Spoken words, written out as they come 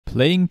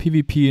Playing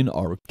PvP in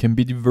ARK can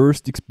be the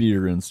worst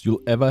experience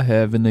you'll ever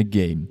have in a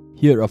game.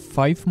 Here are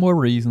 5 more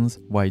reasons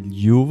why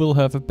you will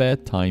have a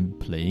bad time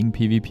playing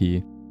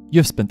PvP.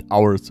 You've spent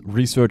hours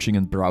researching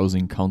and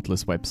browsing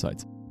countless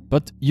websites,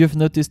 but you've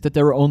noticed that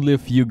there are only a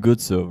few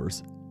good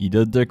servers.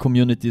 Either their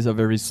communities are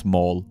very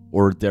small,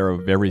 or there are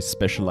very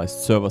specialized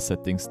server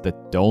settings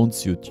that don't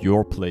suit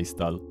your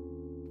playstyle.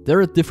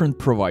 There are different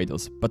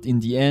providers, but in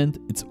the end,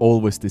 it's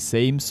always the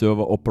same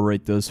server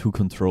operators who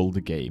control the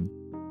game.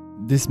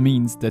 This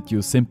means that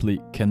you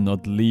simply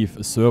cannot leave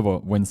a server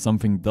when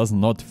something does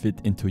not fit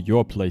into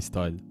your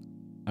playstyle.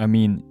 I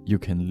mean, you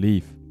can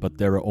leave, but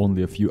there are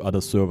only a few other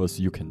servers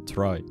you can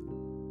try.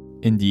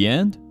 In the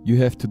end, you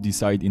have to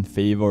decide in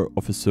favor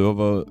of a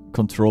server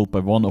controlled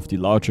by one of the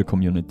larger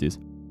communities.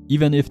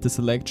 Even if the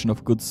selection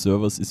of good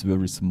servers is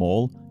very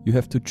small, you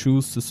have to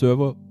choose the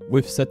server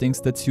with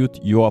settings that suit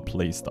your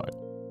playstyle.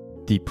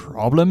 The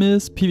problem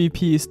is,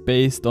 PvP is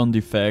based on the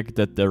fact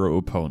that there are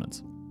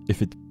opponents.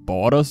 If it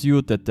bothers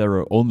you that there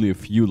are only a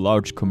few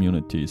large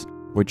communities,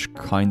 which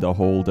kinda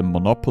hold a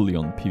monopoly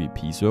on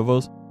PvP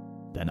servers,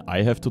 then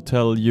I have to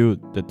tell you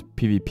that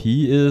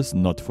PvP is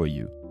not for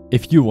you.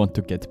 If you want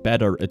to get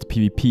better at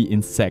PvP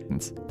in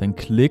seconds, then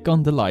click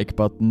on the like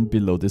button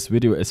below this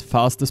video as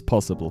fast as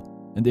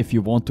possible. And if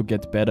you want to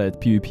get better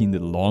at PvP in the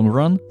long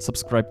run,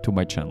 subscribe to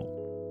my channel.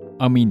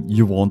 I mean,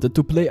 you wanted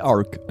to play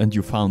ARK and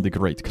you found a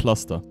great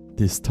cluster.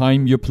 This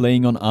time you're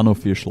playing on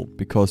Unofficial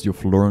because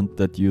you've learned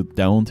that you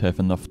don't have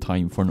enough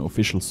time for an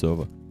official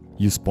server.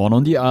 You spawn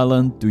on the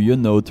island, do your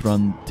node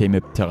run, tame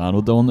a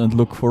pteranodon and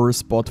look for a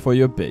spot for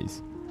your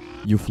base.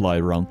 You fly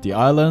around the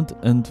island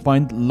and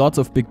find lots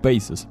of big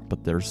bases,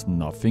 but there's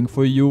nothing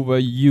for you where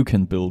you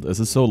can build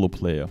as a solo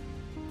player.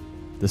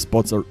 The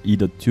spots are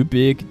either too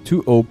big,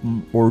 too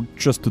open, or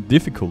just too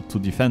difficult to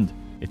defend.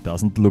 It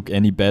doesn't look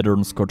any better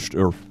on scorched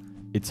earth.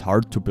 It's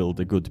hard to build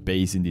a good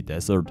base in the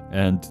desert,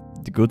 and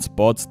the good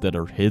spots that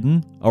are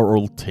hidden are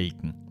all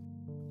taken.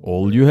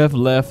 All you have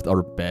left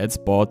are bad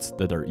spots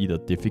that are either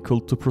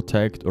difficult to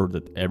protect or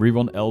that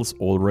everyone else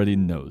already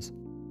knows.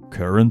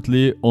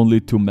 Currently,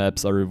 only 2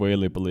 maps are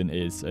available in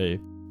ASE.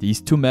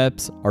 These 2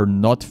 maps are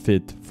not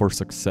fit for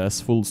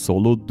successful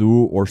solo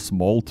duo or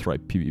small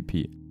tribe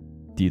PvP.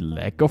 The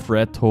lack of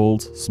red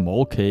holes,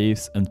 small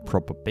caves and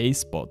proper base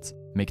spots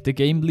make the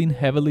game lean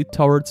heavily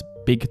towards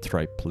big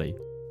tribe play.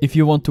 If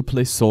you want to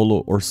play solo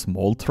or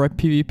small tribe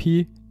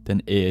PvP,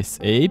 then ASE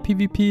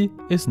PvP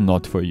is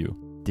not for you.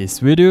 This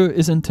video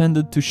is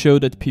intended to show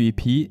that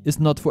PvP is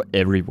not for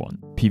everyone.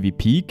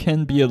 PvP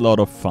can be a lot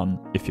of fun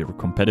if you're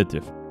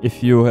competitive.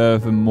 If you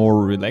have a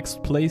more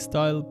relaxed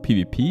playstyle,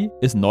 PvP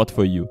is not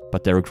for you,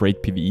 but there are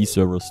great PvE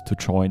servers to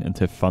join and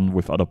have fun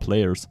with other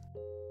players.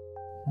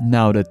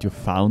 Now that you've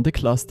found a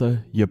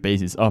cluster, your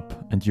base is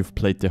up and you've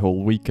played the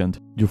whole weekend.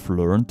 You've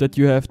learned that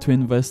you have to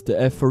invest the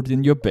effort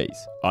in your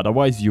base,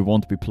 otherwise you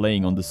won't be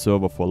playing on the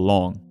server for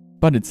long.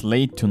 But it's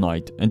late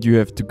tonight and you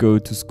have to go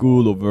to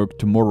school or work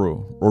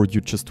tomorrow, or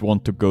you just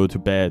want to go to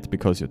bed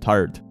because you're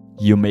tired.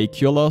 You make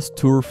your last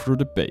tour through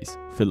the base,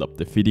 fill up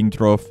the feeding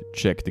trough,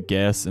 check the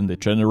gas in the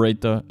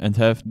generator and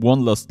have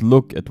one last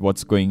look at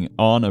what's going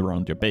on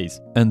around your base.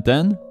 And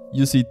then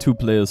you see 2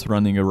 players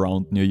running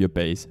around near your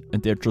base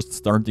and they're just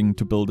starting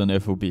to build an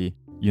FOB.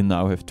 You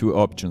now have 2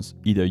 options.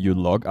 Either you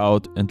log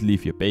out and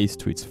leave your base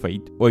to its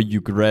fate, or you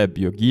grab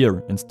your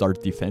gear and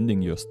start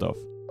defending your stuff.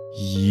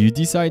 You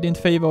decide in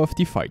favor of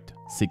the fight.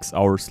 6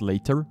 hours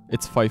later,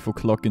 it's 5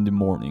 o'clock in the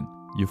morning.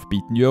 You've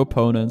beaten your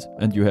opponent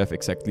and you have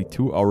exactly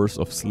 2 hours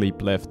of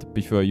sleep left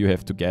before you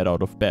have to get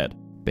out of bed.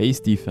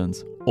 Base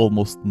defense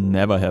almost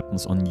never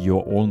happens on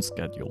your own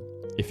schedule.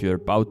 If you're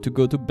about to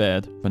go to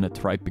bed when a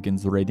tribe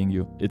begins raiding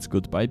you, it's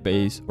goodbye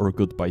base or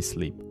goodbye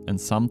sleep, and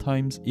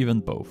sometimes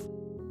even both.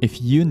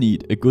 If you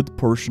need a good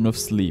portion of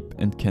sleep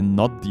and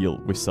cannot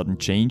deal with sudden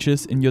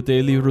changes in your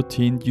daily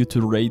routine due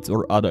to raids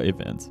or other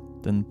events,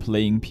 then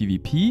playing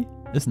PvP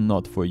is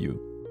not for you.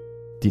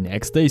 The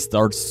next day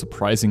starts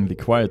surprisingly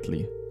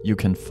quietly. You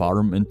can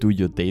farm and do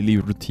your daily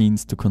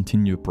routines to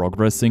continue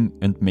progressing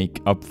and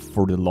make up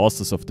for the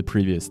losses of the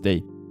previous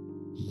day.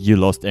 You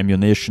lost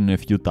ammunition, a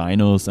few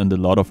dinos and a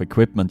lot of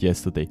equipment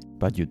yesterday,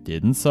 but you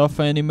didn't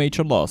suffer any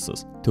major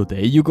losses.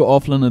 Today you go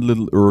offline a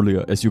little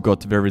earlier as you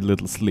got very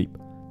little sleep.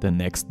 The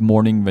next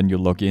morning when you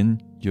log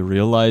in, you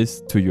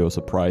realize to your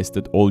surprise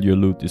that all your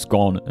loot is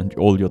gone and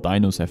all your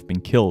dinos have been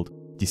killed.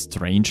 The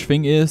strange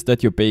thing is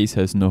that your base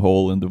has no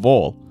hole in the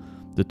wall.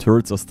 The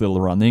turrets are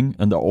still running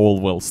and are all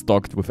well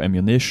stocked with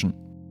ammunition.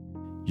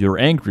 You're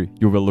angry,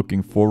 you were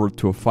looking forward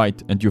to a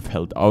fight and you've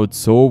held out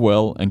so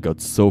well and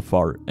got so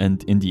far,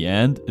 and in the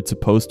end it's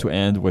supposed to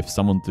end with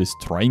someone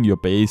destroying your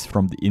base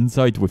from the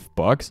inside with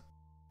bugs?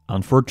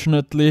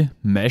 Unfortunately,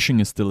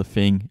 meshing is still a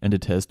thing, and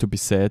it has to be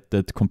said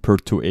that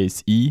compared to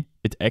ASE,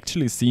 it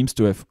actually seems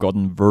to have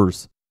gotten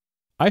worse.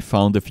 I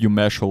found a few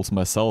mesh holes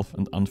myself,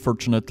 and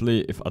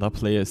unfortunately if other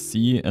players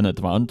see an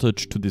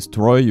advantage to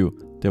destroy you,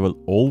 there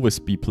will always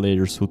be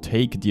players who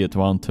take the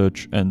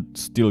advantage and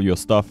steal your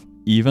stuff,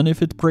 even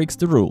if it breaks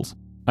the rules.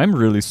 I'm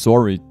really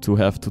sorry to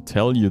have to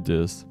tell you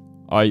this.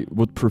 I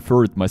would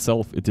prefer it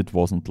myself if it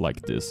wasn't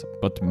like this,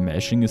 but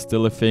mashing is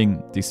still a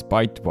thing,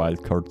 despite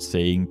wildcards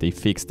saying they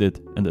fixed it,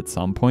 and at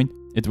some point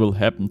it will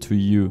happen to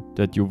you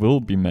that you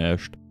will be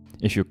mashed.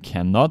 If you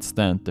cannot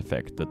stand the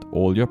fact that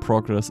all your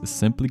progress is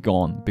simply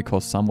gone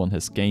because someone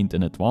has gained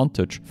an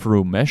advantage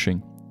through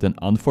mashing, then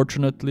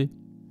unfortunately,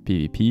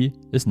 PvP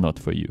is not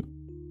for you.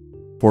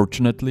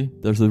 Fortunately,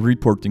 there's a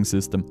reporting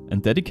system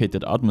and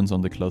dedicated admins on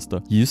the cluster.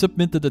 You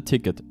submitted a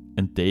ticket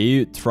and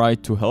they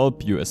tried to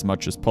help you as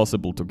much as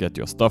possible to get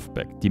your stuff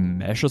back. The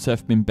measures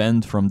have been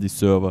banned from the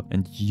server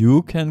and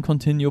you can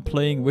continue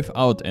playing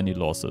without any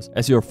losses.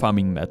 As you're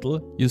farming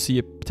metal, you see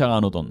a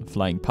pteranodon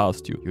flying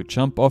past you. You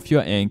jump off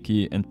your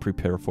Anki and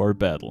prepare for a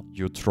battle.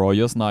 You draw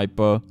your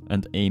sniper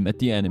and aim at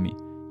the enemy.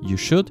 You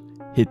should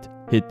hit,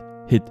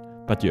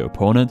 but your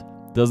opponent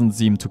doesn't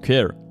seem to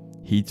care.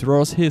 He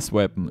draws his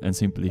weapon and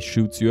simply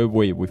shoots you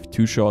away with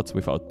 2 shots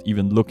without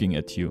even looking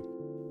at you.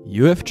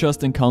 You have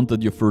just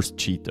encountered your first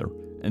cheater,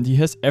 and he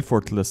has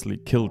effortlessly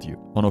killed you.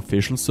 On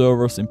official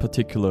servers in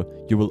particular,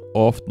 you will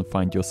often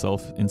find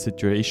yourself in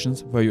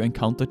situations where you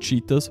encounter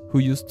cheaters who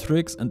use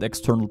tricks and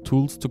external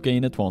tools to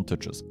gain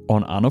advantages.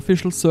 On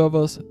unofficial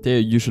servers, they are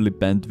usually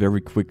banned very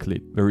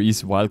quickly,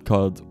 whereas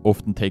wildcard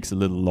often takes a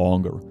little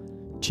longer.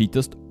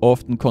 Cheaters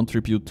often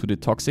contribute to the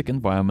toxic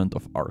environment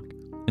of ARK.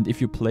 And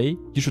if you play,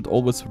 you should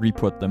always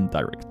report them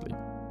directly.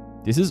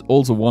 This is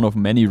also one of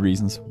many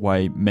reasons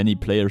why many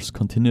players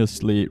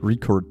continuously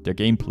record their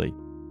gameplay.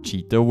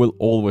 Cheater will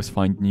always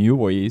find new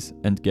ways,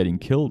 and getting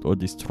killed or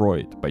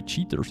destroyed by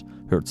cheaters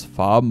hurts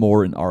far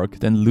more in ARK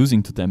than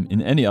losing to them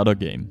in any other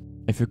game.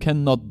 If you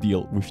cannot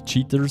deal with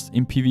cheaters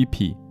in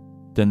PvP,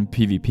 then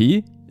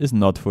PvP is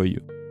not for you.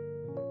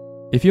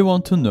 If you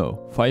want to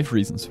know 5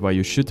 reasons why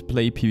you should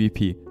play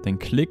PvP, then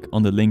click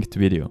on the linked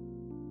video.